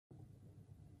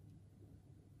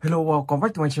Hello, có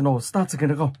back to my channel, start again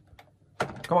được không?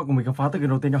 Các bạn cùng mình khám phá từ cái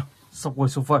đầu tiên nha. Subway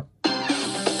Surfer.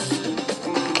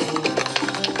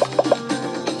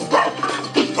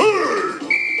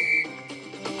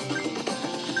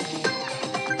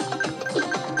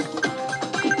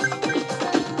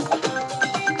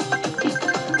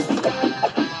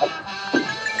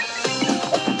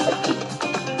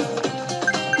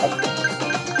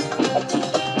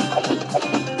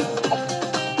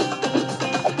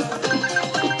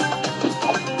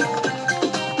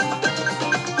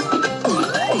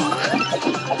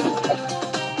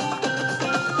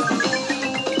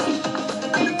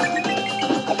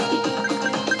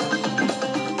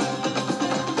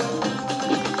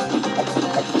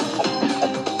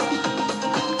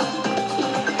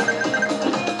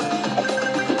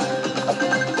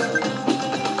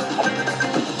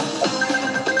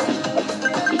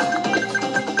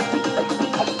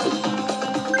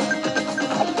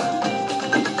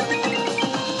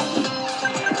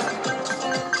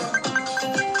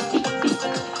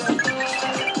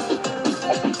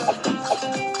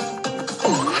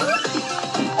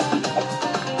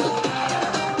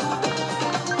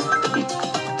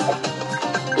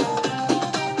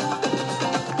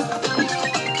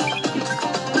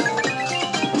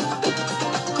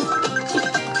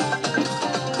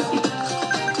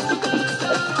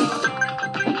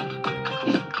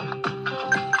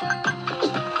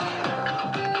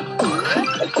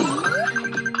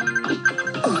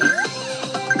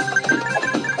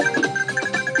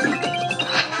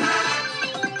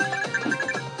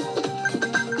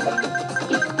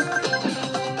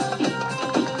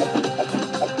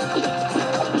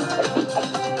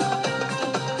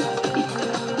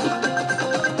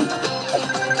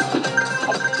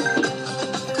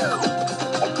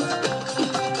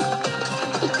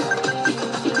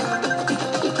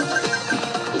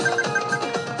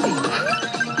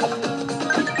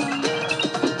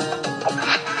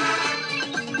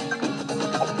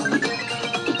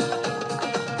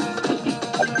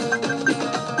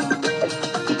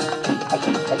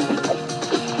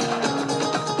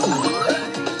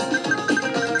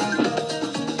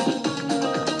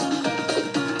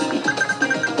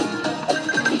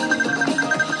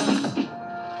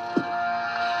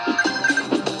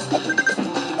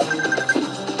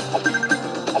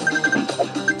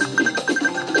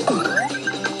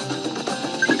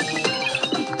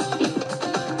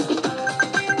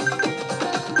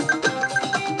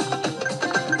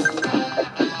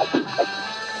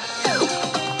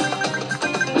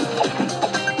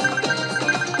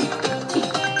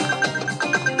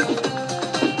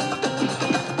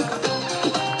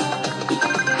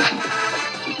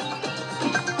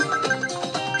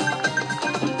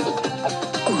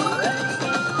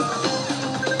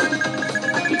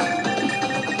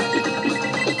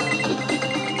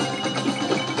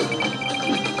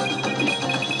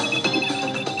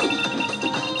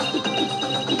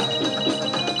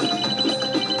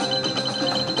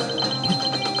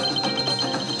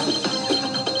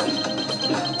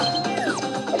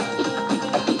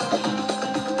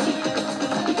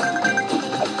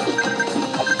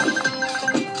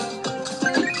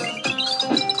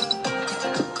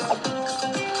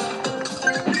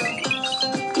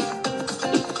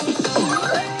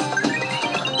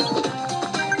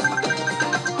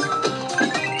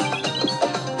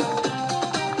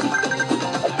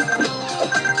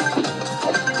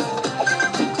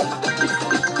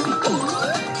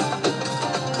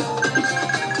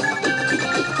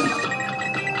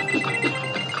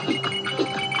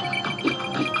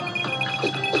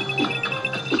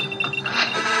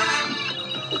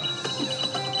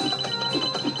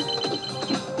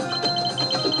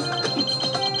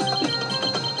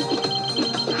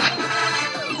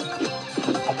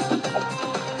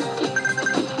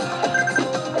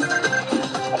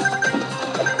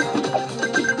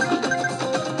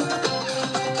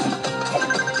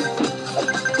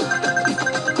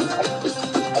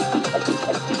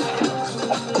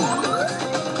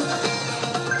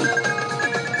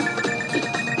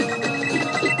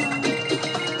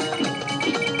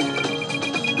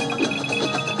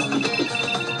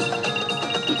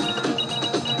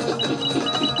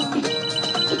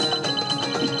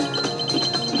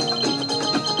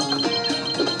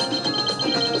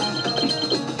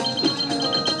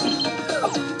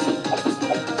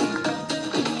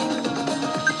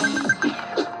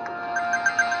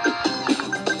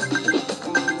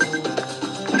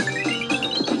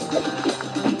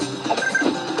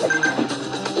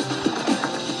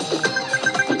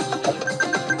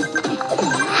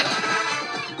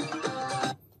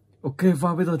 Ok,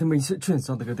 và bây giờ thì mình sẽ chuyển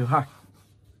sang tới cái thứ hai.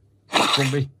 Cùng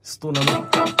mình, Tsunami.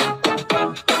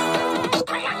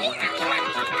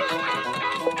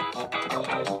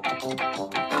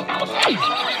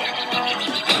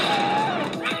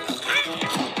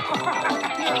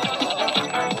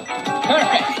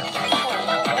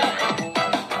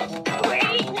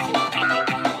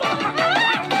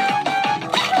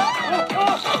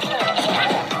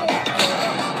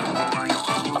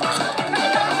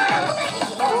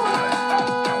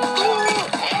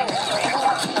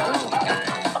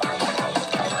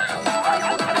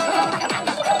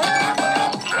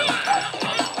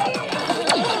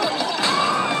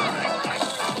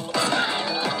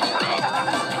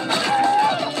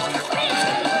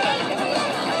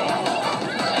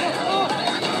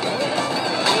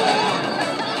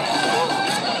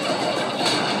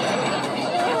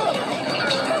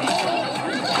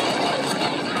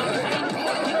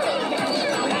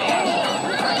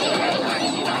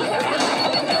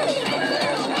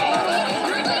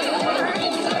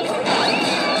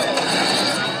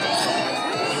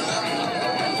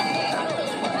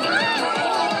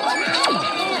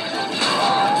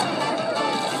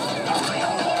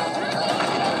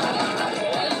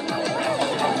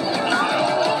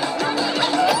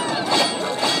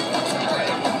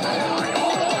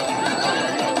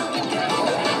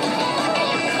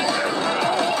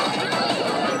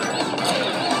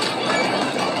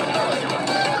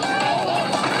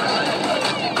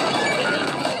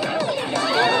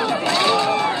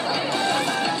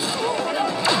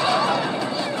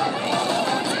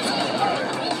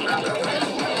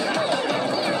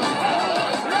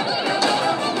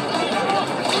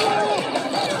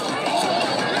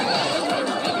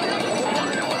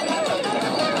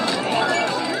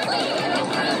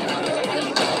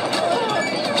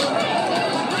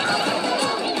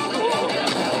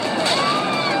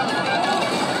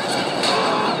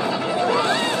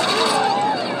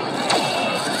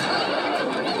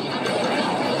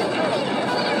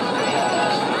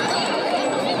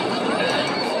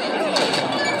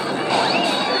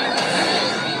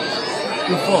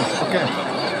 Too close, okay.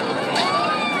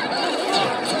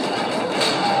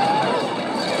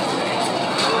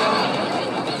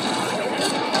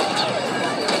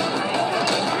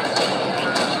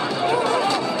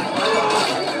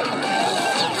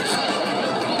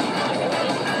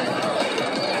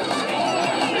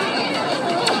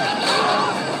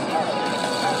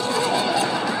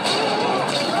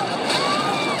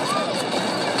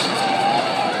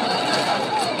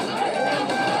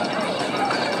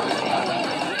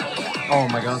 Oh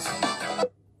my god.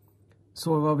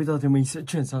 So vào bây giờ thì mình sẽ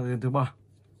chuyển sang đến thứ ba.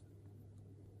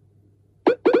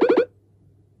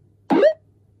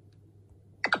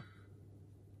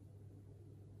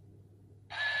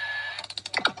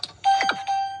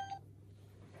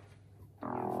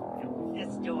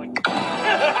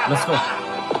 Let's go.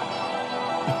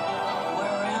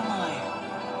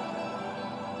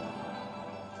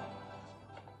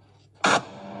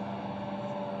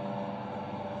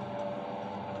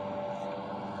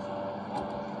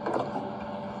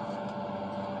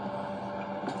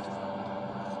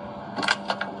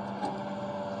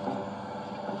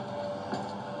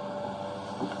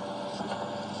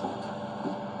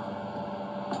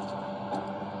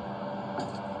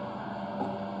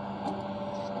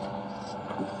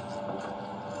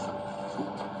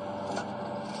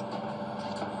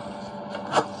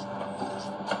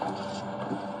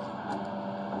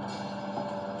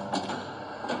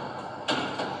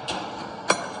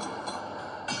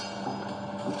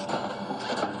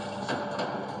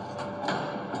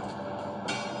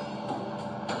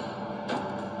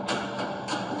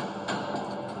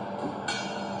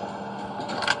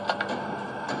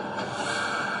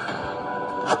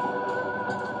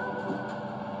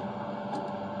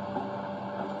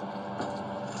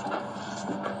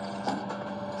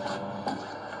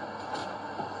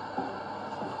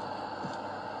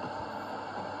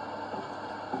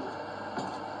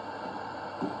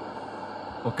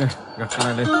 Ok, gạt cái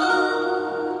này lên.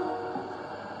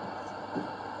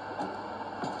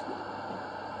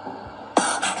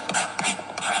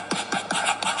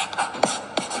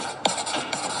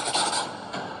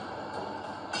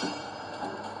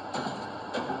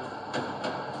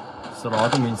 Sau đó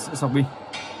thì mình sẽ sạc pin.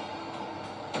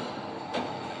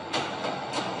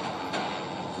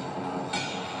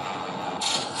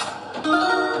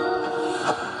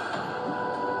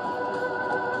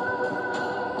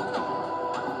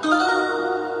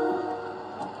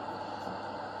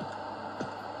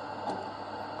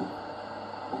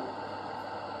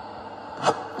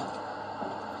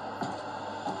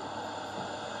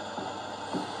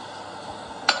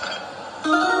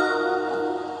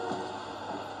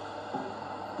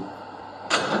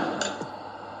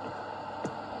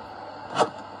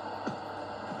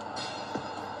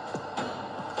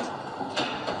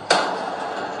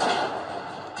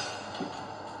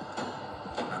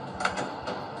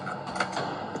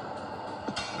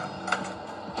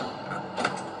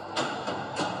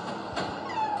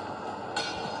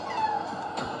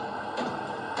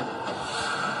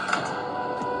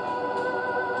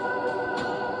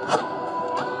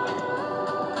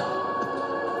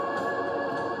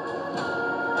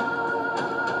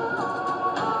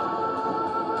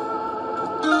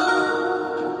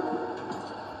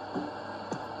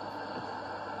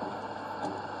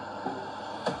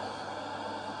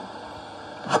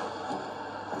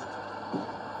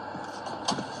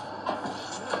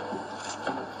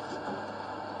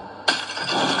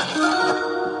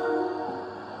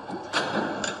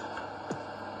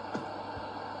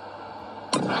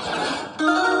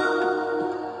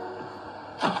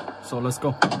 So let's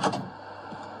go.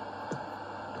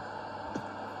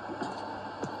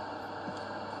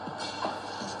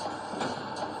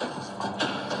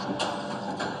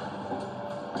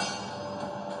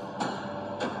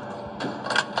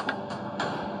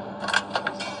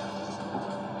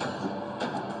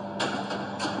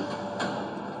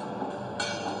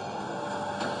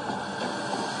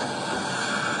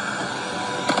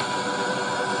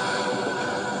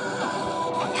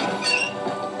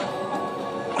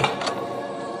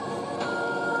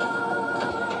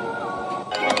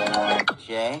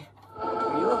 Jay,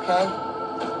 are you okay?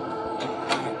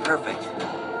 Perfect.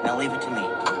 Now leave it to me.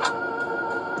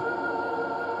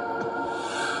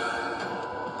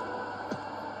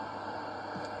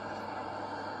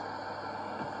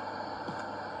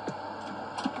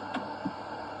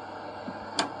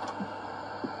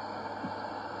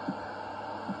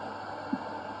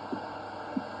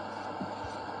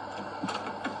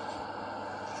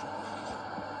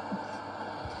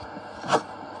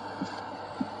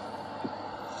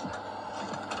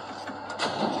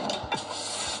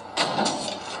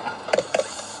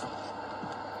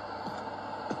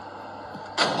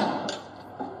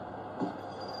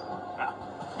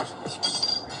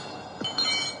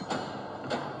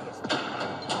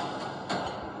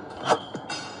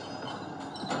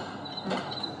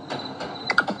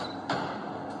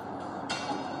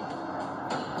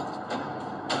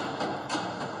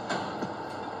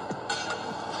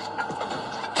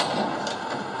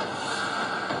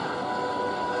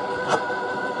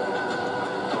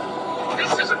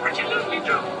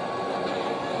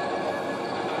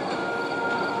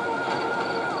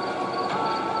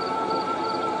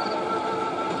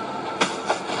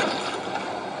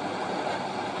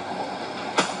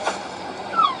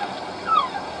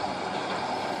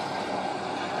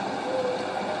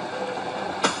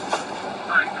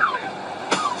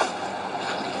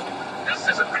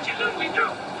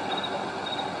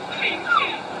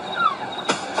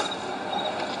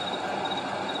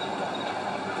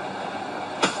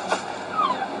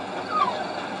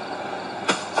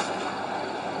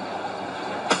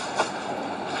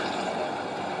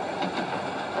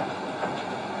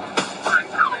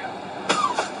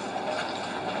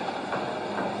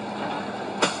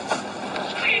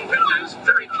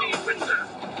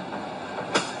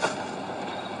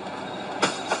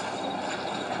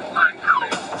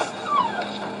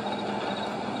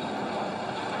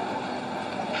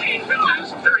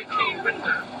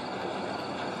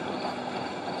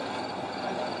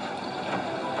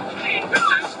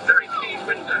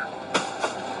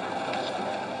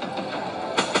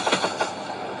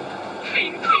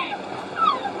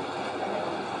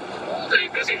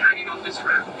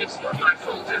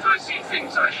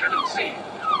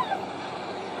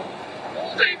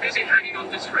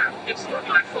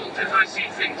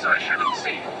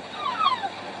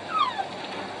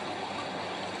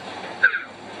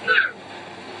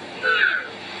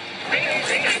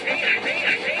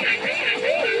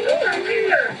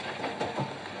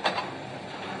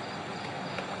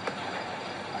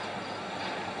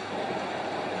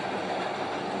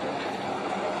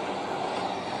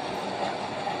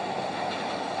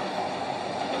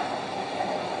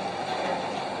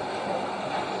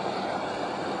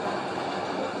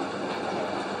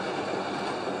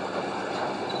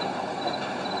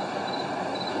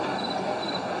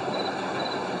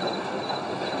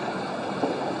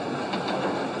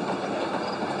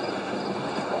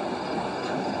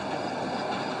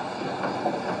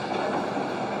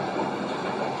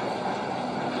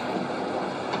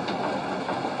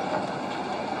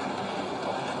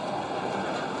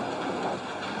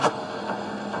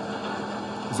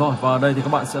 Rồi, và ở đây thì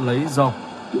các bạn sẽ lấy dầu.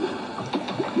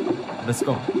 Let's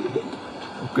go.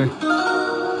 Ok.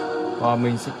 Và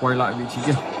mình sẽ quay lại vị trí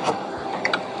kia.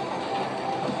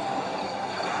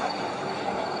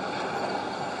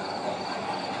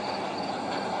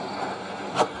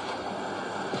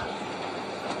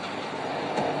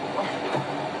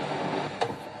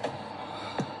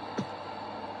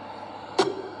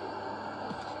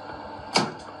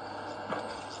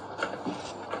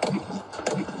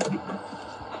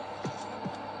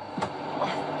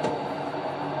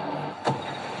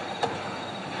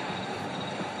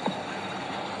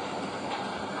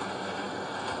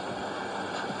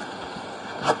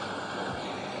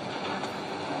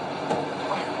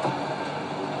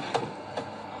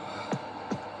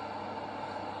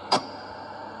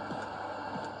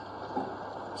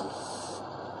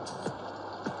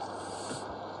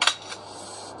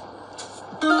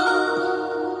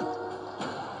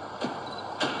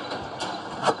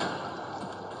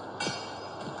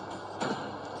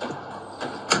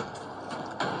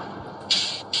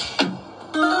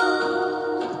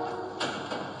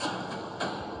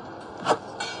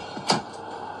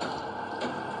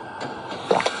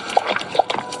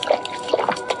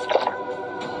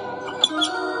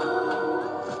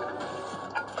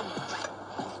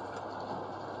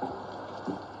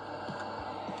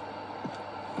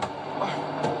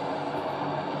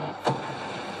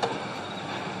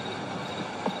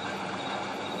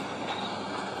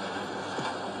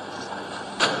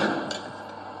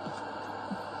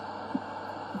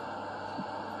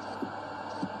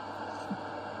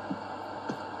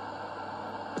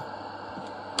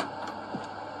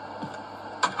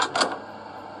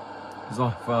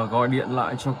 rồi và gọi điện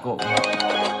lại cho cậu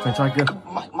chàng trai kia.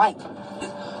 Mike.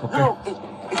 Okay. No,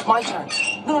 it's my turn.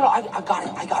 No, I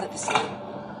got it this time.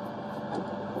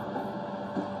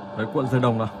 Lấy cuộn dây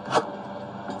đồng nào.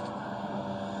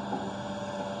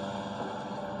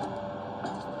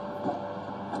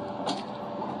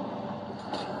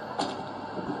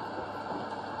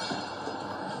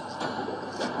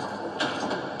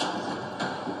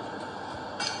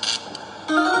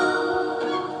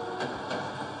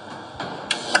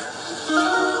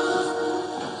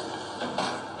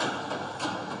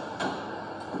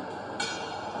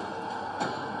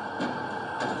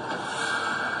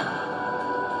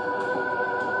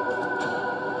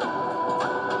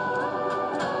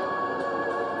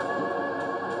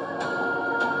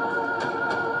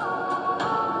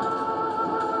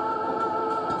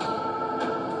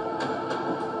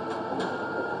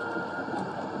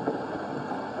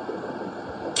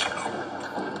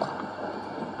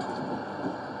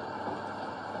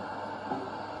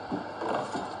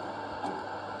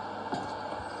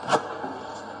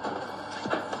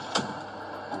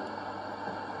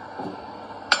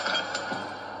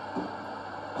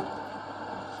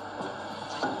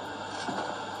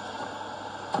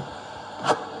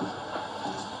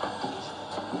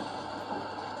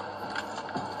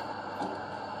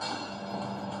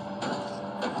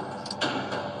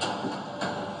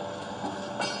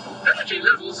 Energy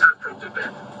levels have dropped a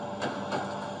bit.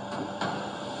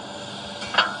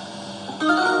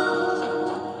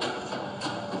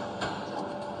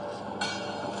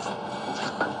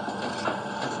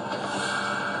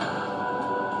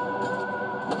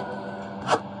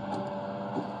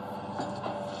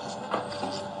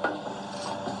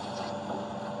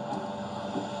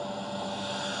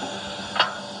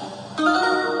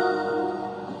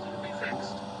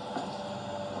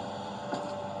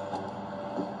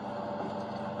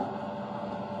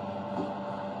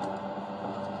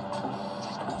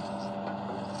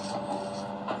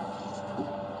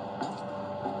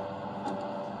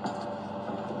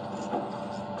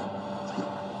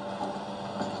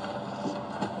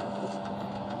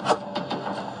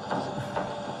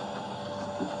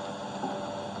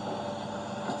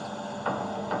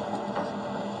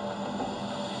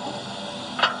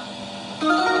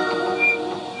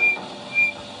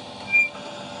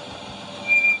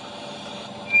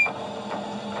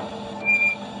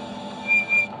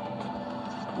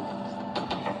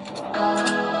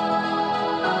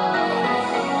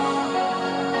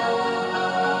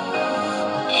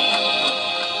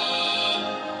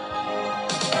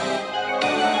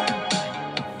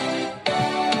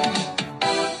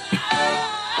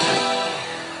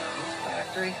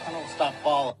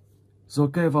 Rồi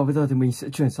ok, và bây giờ thì mình sẽ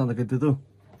chuyển sang cái thứ tư.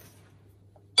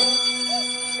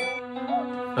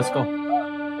 Let's go.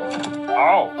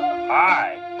 Oh,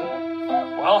 hi.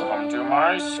 Welcome to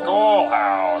my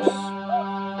schoolhouse.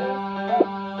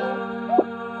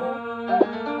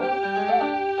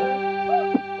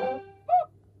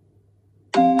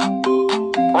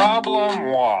 Problem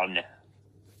 1.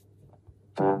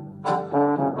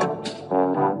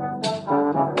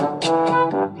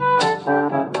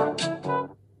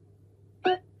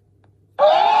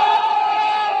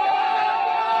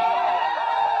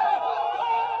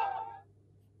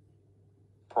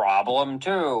 Problem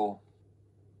 2.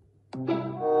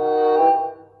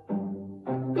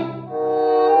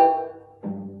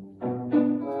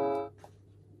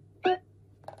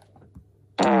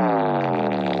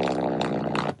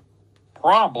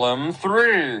 Problem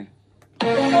 3.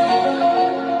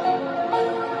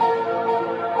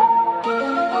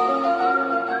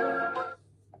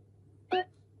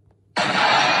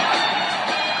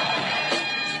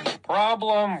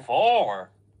 Problem 4.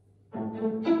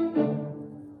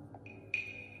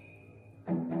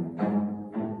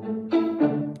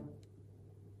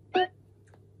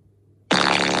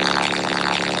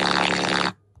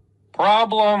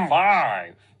 Problem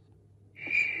 5.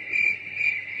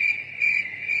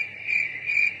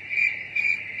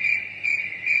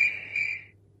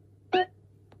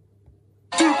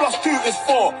 Two plus two is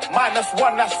 4, minus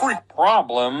 1, that's 3.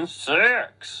 Problem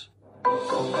 6.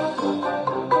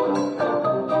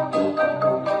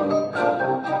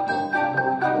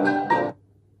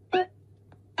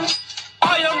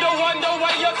 I am the one, the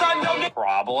way you can know me.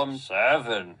 Problem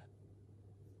 7.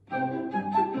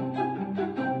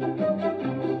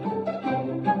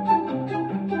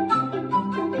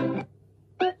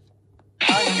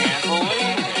 I can't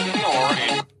believe it. He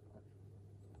already...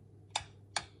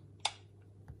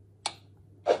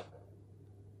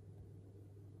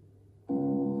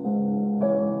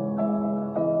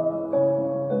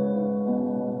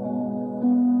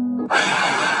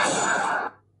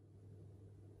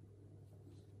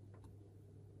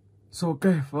 Rồi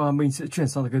ok, và mình sẽ chuyển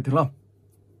sang cái thứ 5.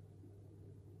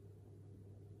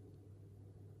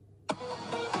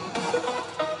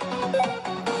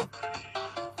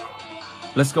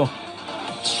 Let's go.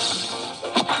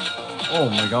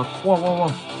 Oh my god. Wow.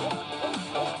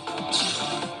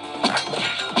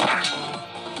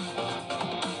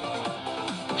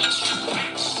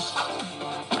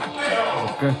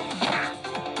 Ok.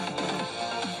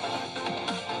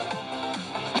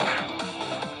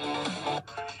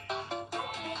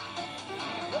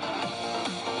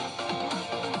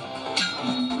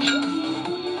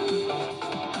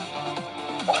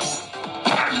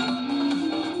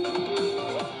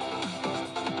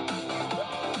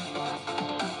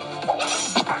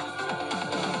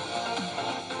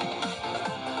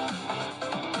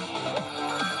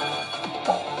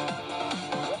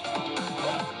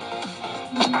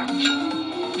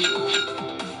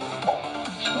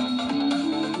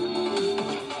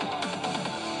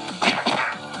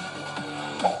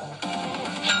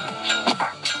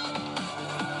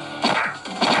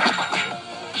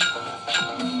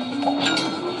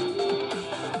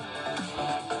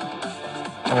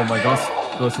 Oh my god,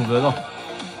 rơi xuống dưới rồi.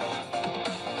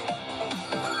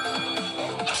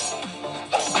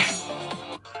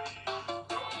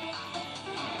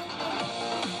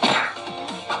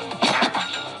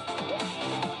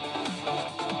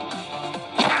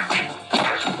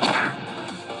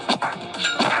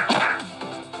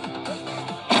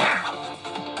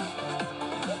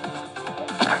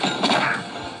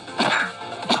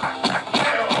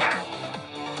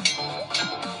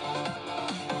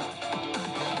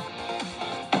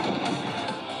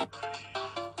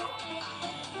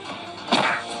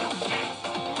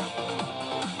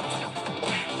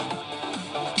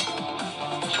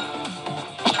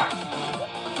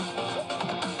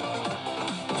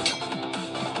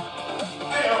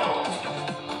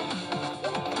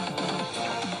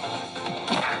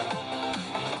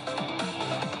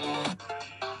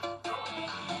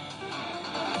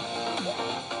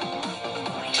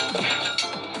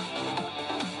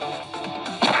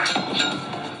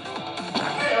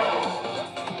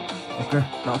 Ok,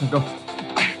 đã thành công.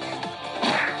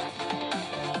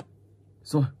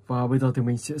 Rồi, và bây giờ thì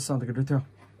mình sẽ sang cái tiếp theo.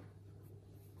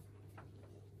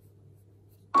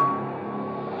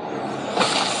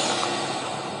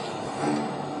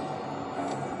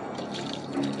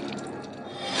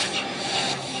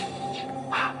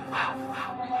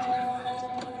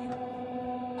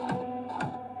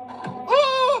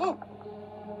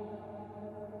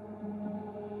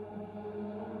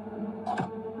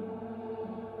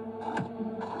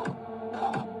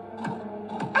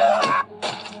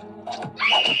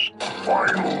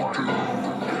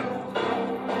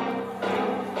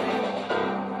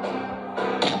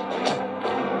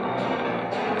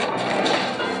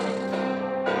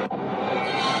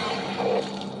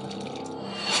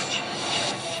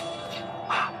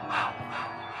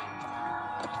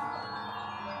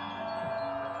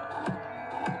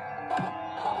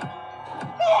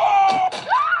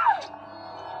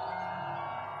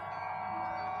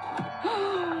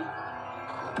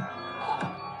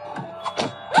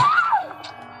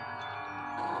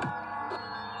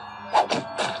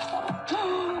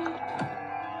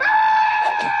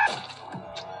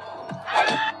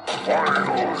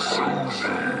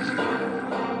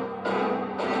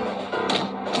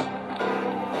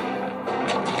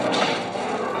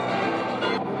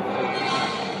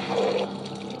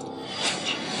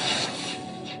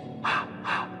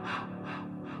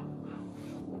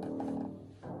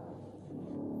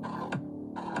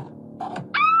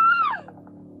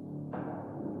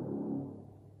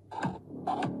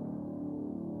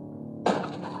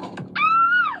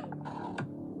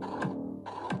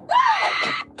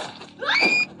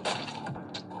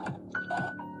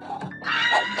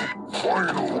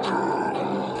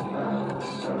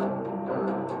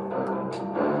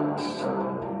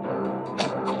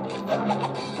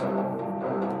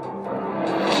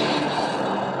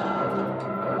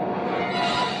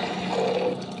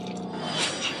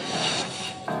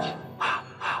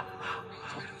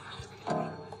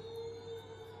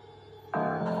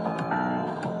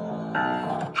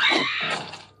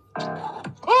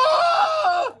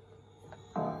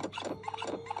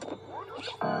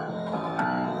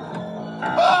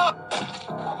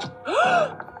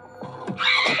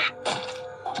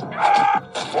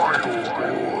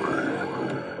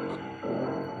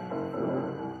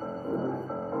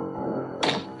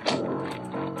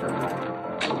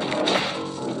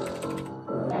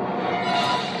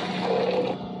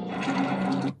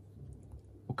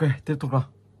 Ok, tiếp tục nào.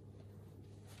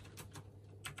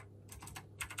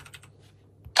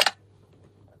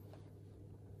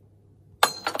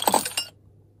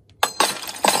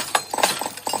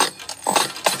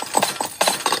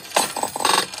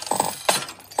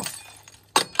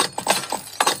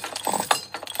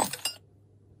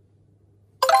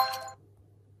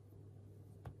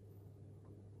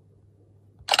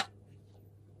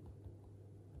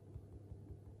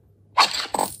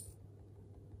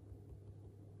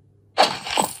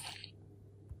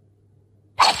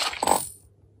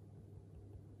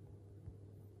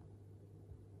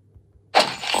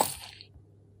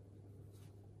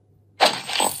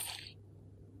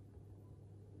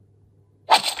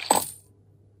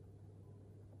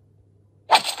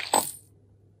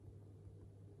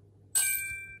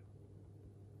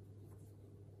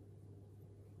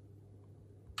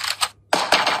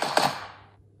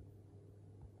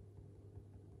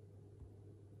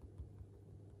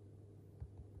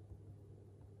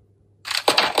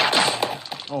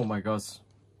 Oh my gosh.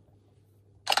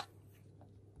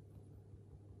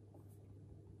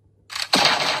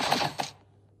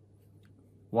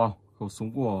 Wow, khẩu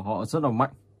súng của họ rất là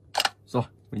mạnh. Rồi,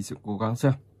 mình sẽ cố gắng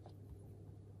xem.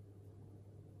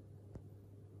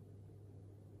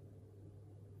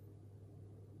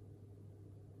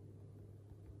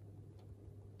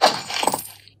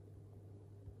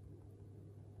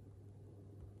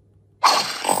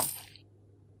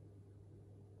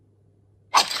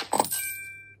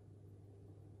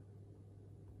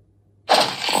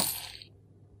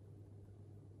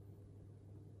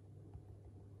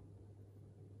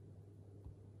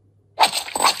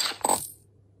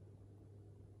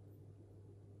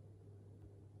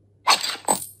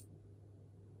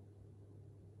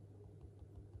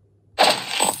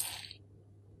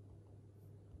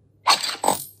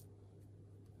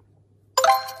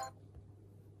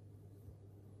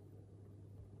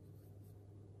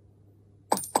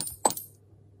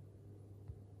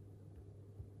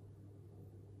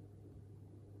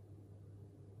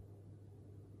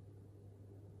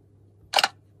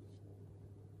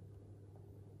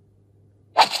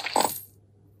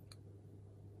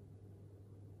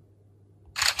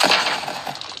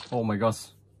 Oh my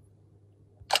gosh.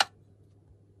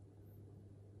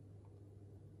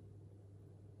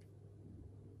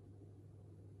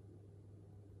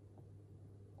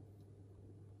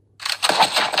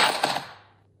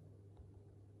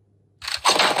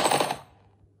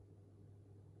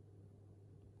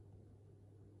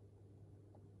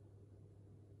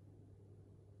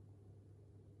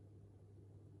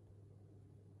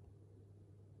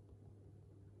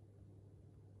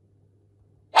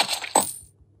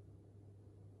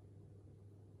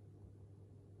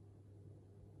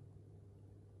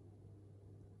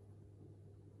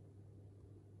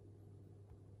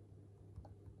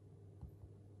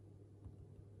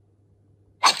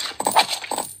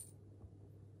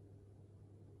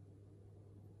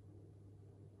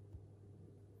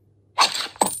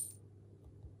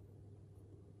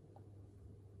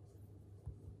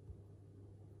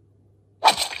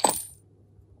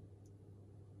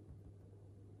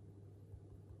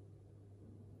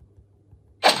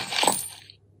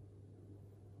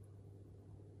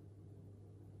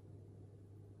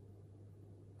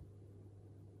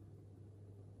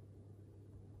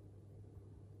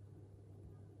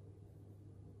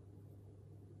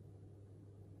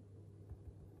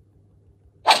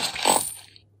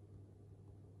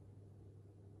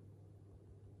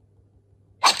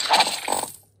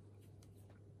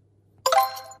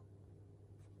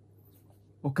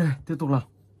 Ok, tiếp tục nào.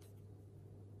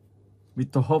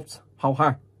 Mr. Hobbs, how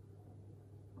high?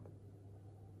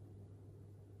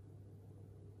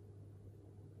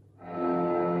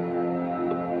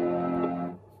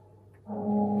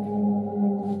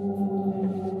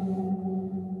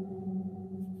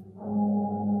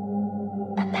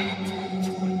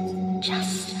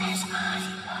 Just as I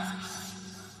was.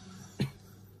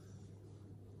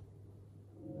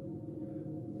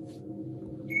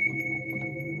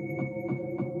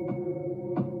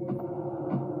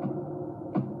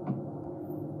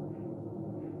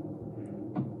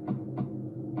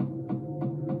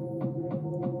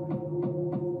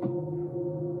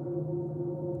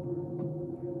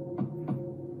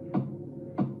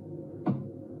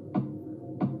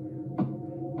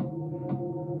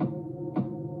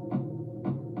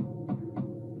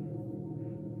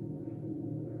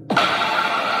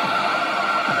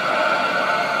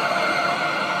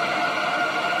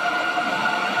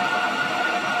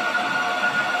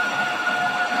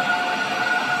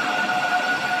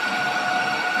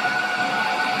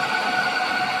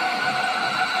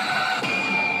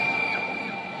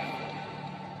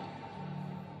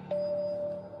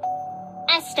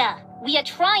 We are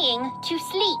trying to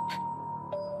sleep.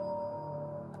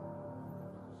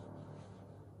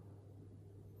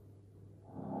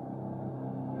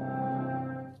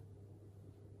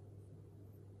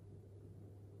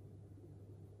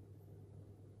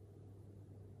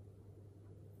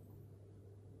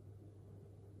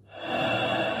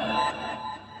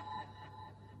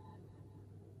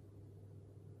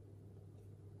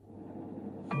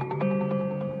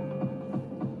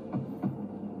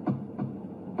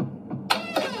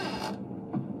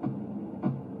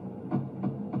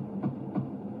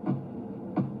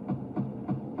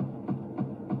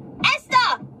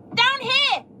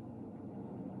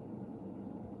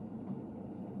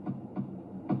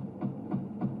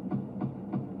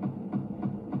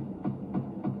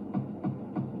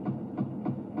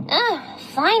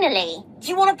 Finally. Do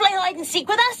you want to play hide and seek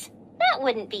with us? That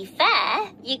wouldn't be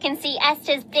fair. You can see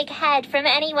Esther's big head from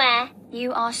anywhere.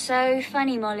 You are so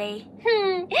funny, Molly.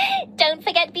 Don't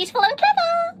forget beautiful and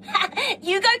clever.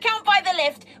 You go count by the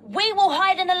lift. We will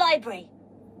hide in the library.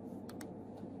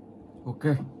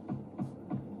 Ok.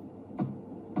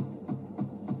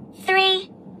 3,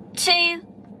 2,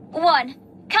 1.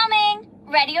 Coming!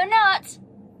 Ready or not?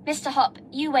 Mr. Hopp,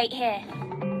 you wait here.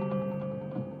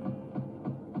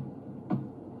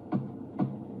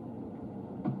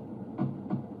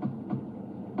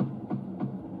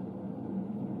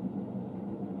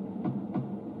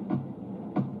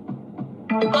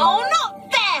 Oh,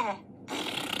 not there!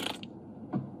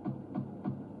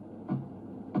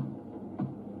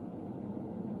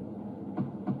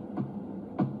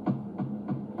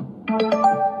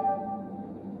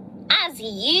 As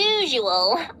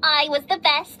usual, I was the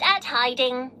best at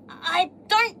hiding. I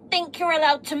don't think you're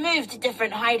allowed to move to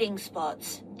different hiding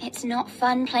spots. It's not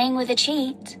fun playing with a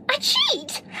cheat. A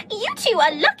cheat? You two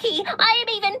are lucky I am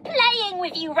even playing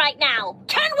with you right now.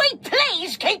 Can we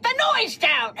please keep the noise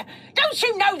down? Don't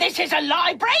you know this is a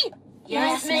library?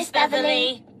 Yes, Miss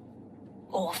Beverly.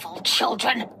 Awful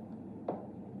children.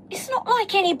 It's not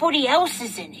like anybody else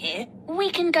is in here.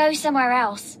 We can go somewhere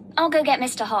else. I'll go get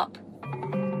Mr. Hopp.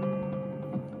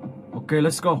 Ok,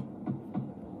 let's go.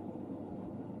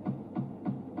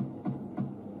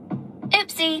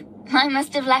 Oopsie, I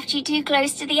must have left you too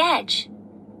close to the edge.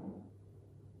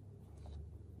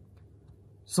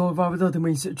 Rồi và bây giờ thì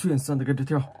mình sẽ chuyển sang cái tiếp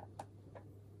theo.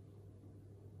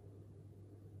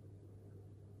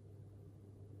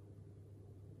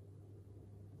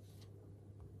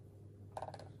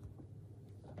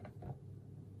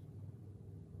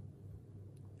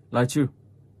 Lại chưa?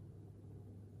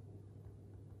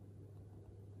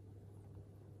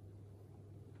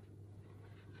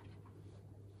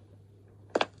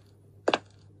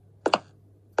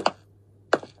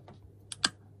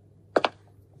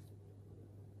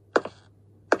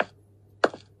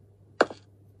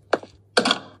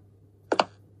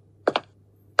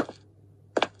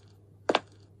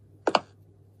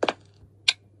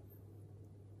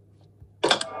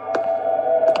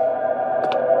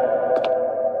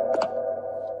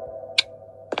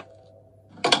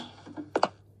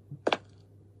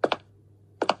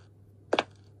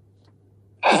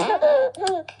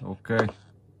 Ok.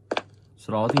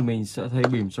 Sau đó thì mình sẽ thay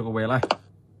bỉm cho cô bé này.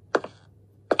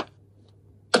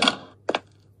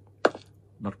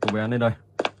 Đặt cô bé lên đây.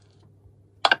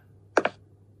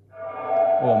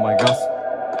 Oh my god.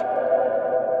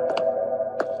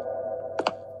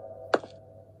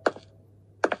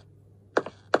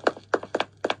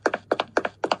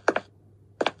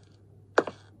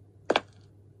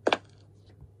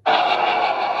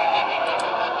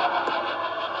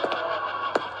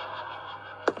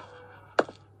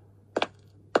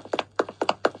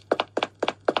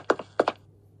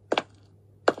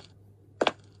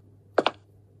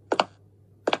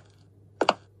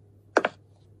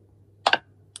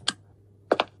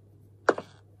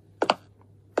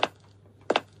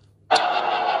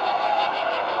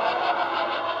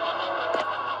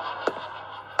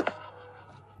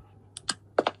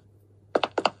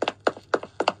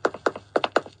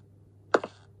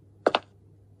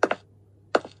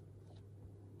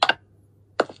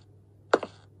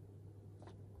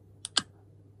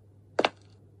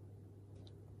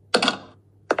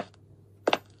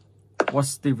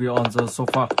 Watch TV on the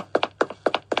sofa.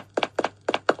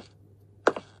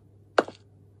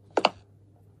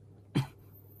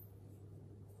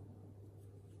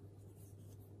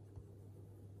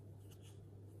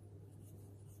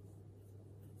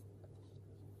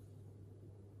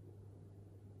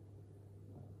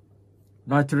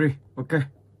 Night 3, okay.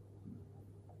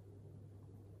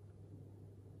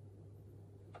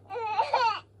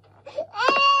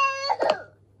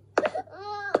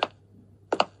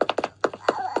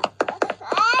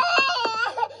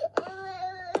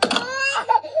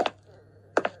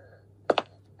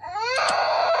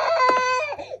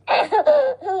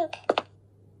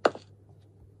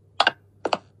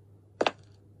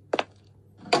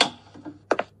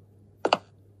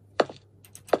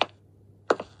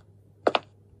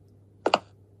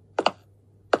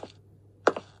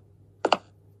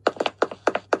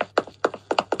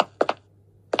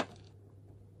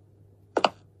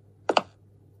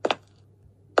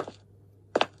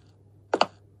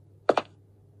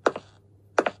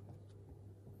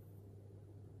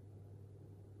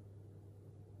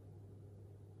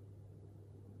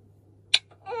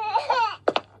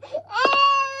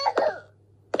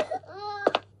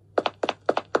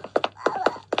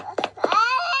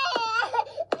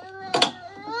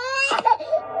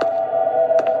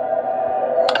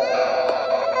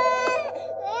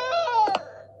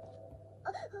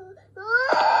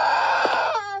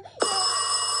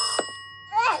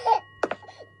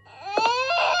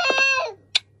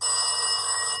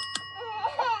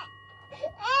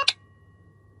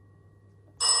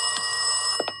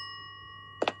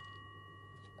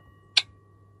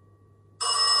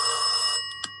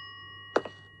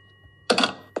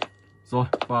 Rồi,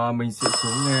 và mình sẽ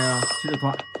xuống nghe chiếc điện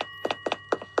thoại.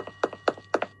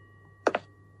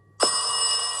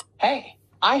 Hey,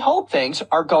 I hope things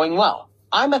are going well.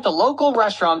 I'm at the local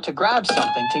restaurant to grab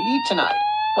something to eat tonight.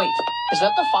 Wait, is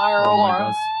that the fire Oh my alarm?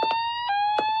 gosh.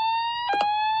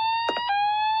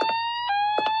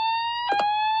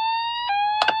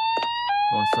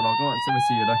 Rồi, sau đó các bạn sẽ phải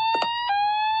xì ở đây.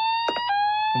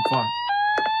 Không phải.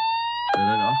 Ở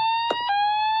đây nữa.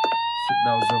 Shut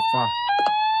down the fire.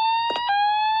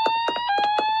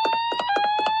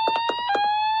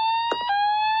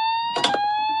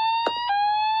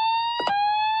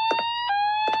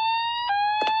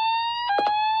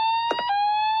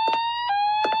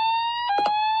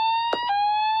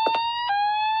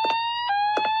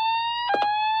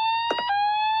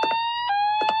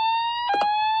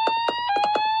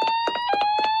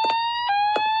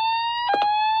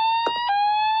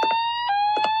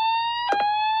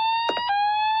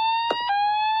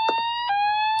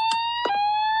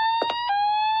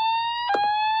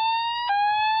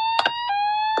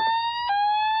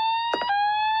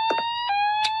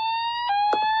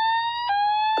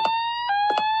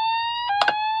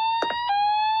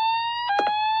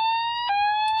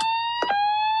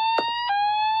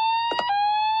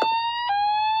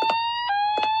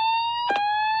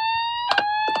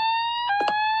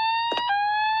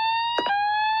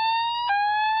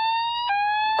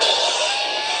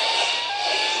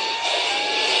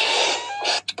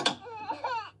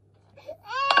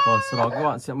 Rồi sau đó các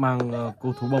bạn sẽ mang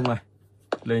cô thú bông này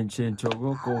lên trên chỗ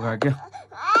cô gái kia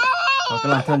và cứ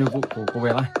làm theo nhiệm vụ của cô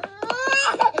bé này.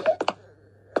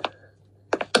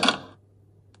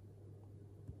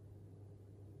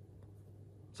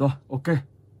 Rồi, ok.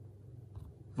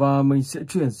 Và mình sẽ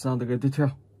chuyển sang tới cái tiếp theo,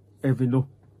 Evin luôn.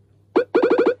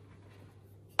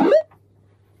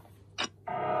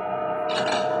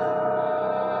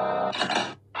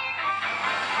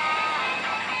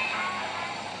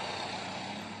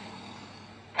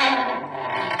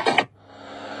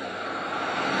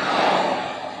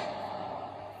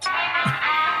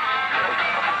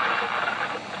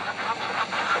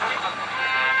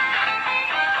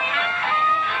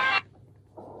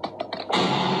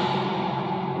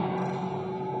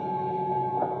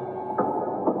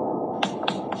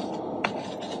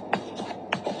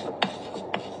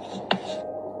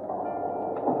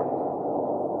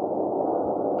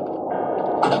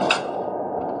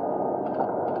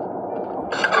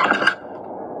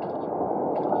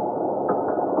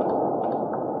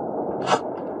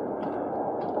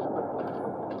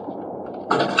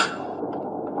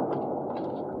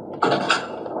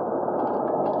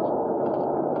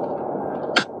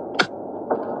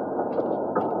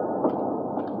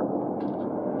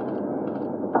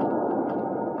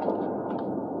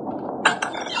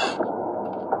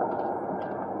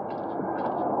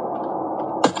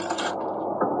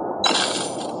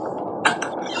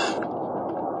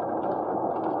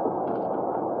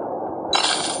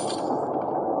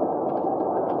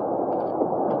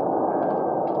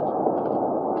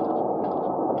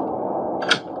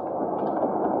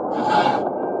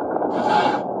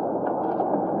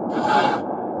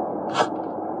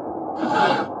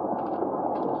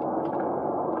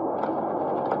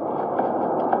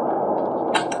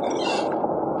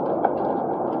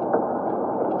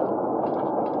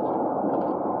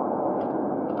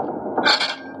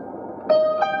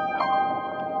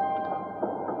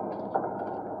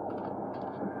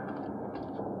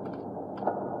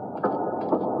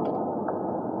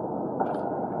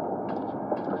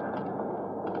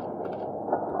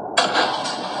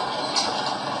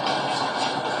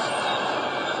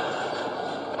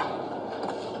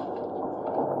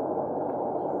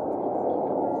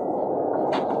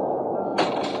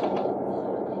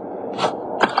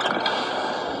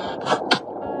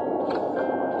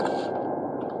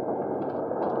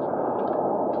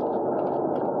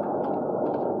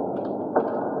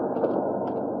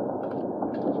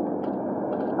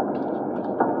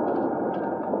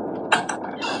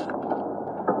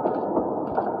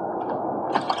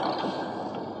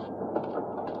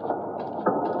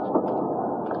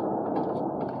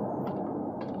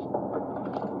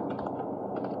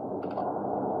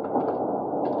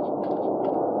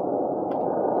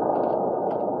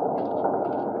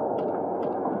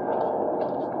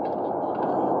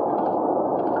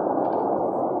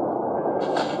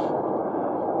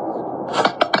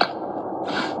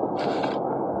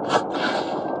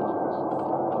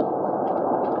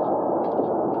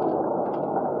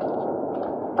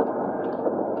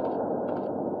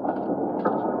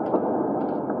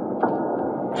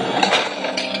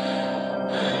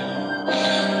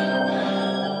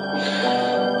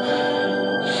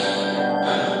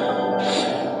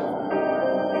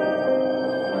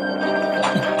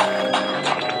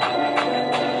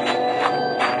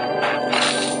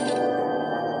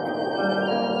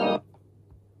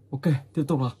 Ok, tiếp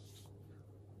tục nào.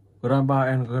 Grandpa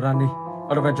and Granny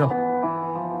Adventure.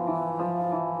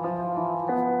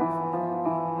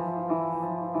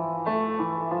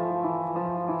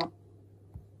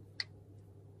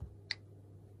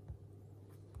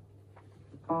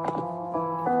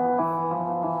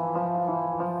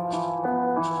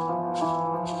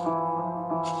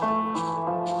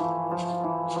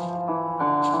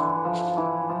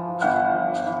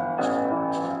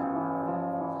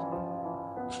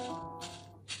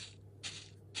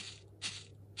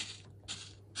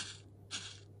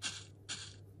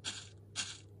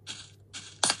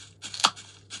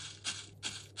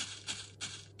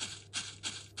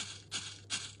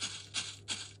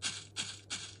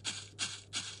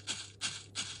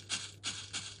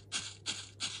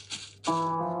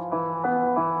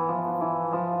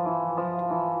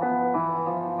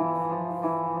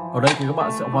 Ở đây thì các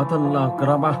bạn sẽ hóa thân là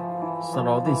Grandpa, sau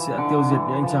đó thì sẽ tiêu diệt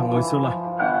những anh chàng người xưa lại.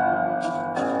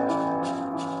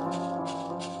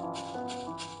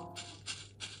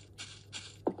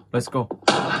 Let's go.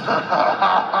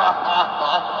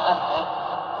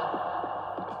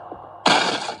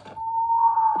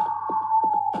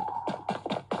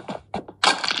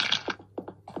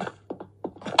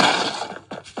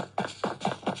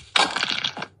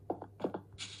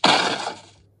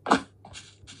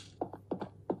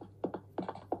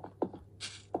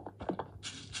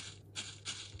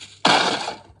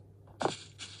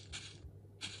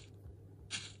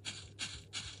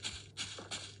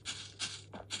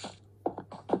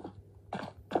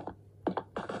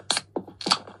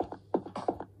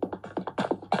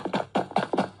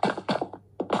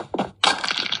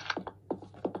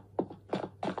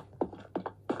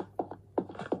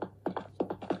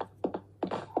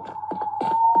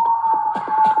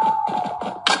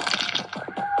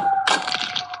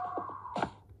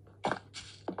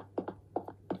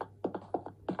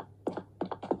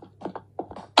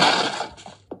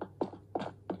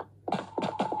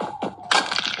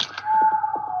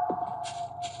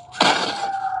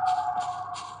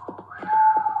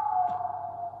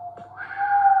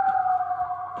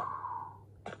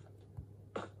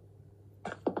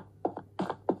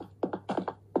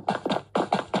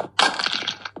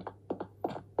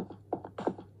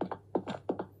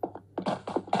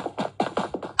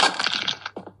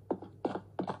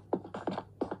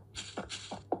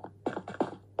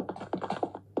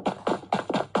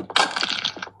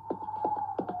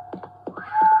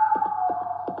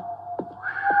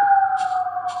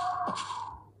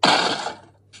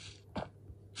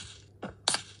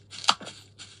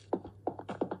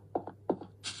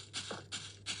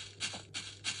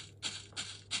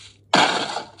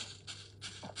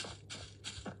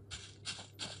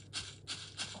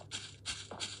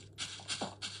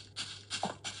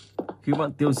 Khi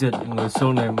bạn tiêu diệt những người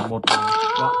xương này một đoạn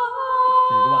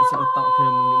thì các bạn sẽ được tạo thêm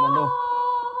những món đồ.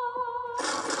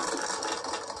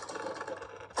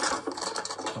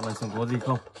 Trong này xem có gì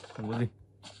không? Không có gì.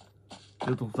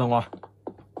 Tiếp tục ra ngoài.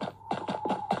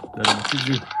 Đây là một chiếc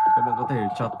gì? Các bạn có thể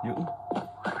chặt những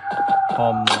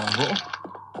hòm gỗ.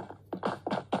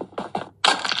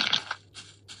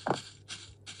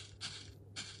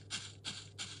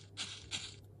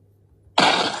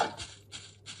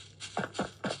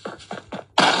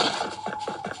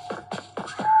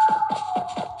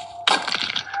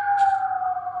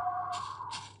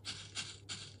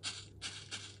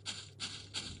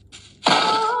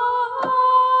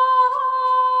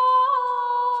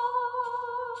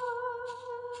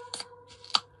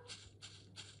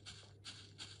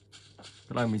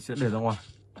 Cái này mình sẽ để ra ngoài.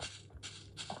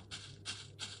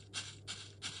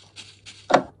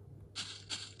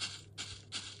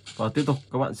 Và tiếp tục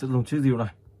các bạn sẽ dùng chiếc rìu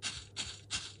này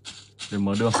để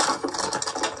mở đường.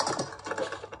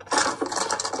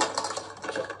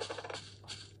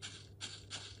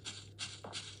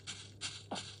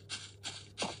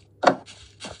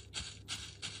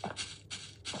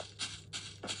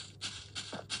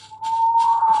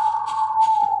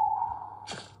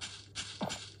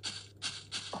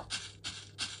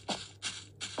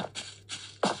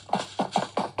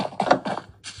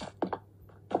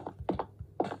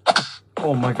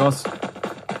 Oh my god.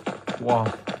 Wow,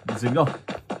 dính rồi.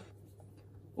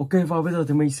 Ok, và bây giờ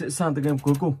thì mình sẽ sang tới game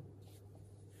cuối cùng.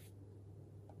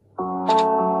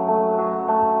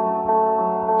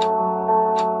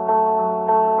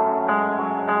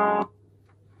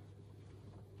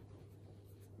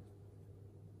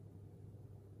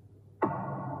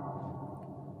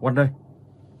 One day.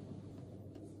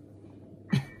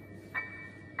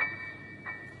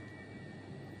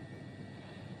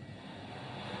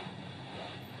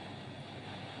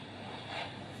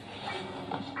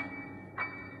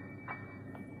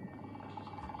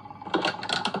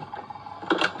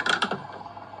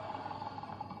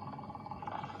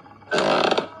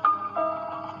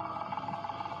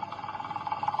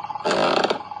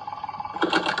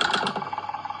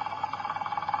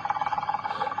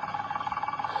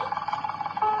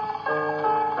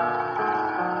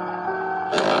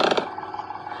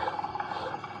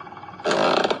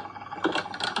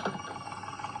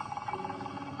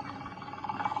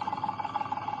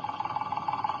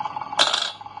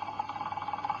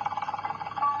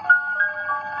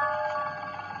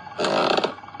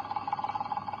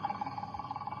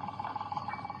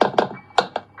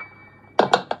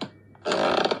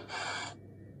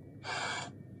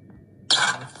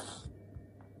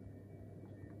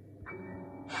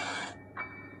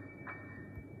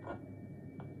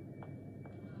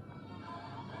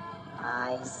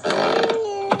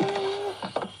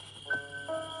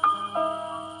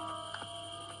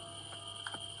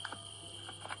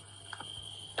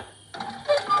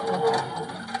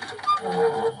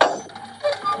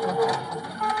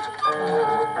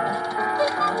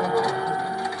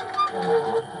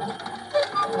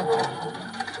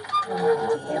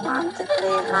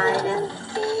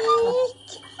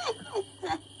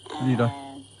 Gì đây?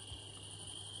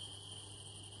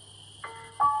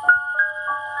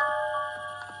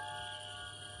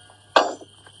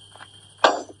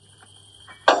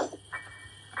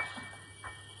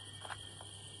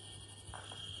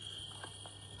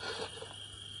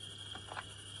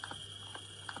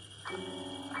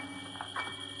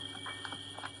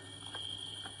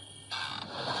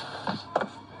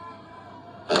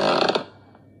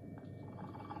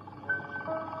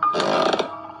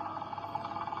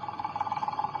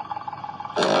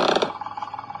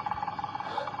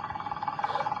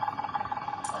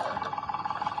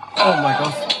 Oh my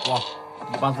god, wow,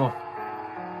 bắt rồi.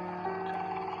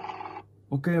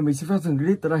 Ok, mình xin phép dừng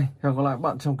clip tại đây. Hẹn gặp lại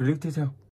bạn trong clip tiếp theo.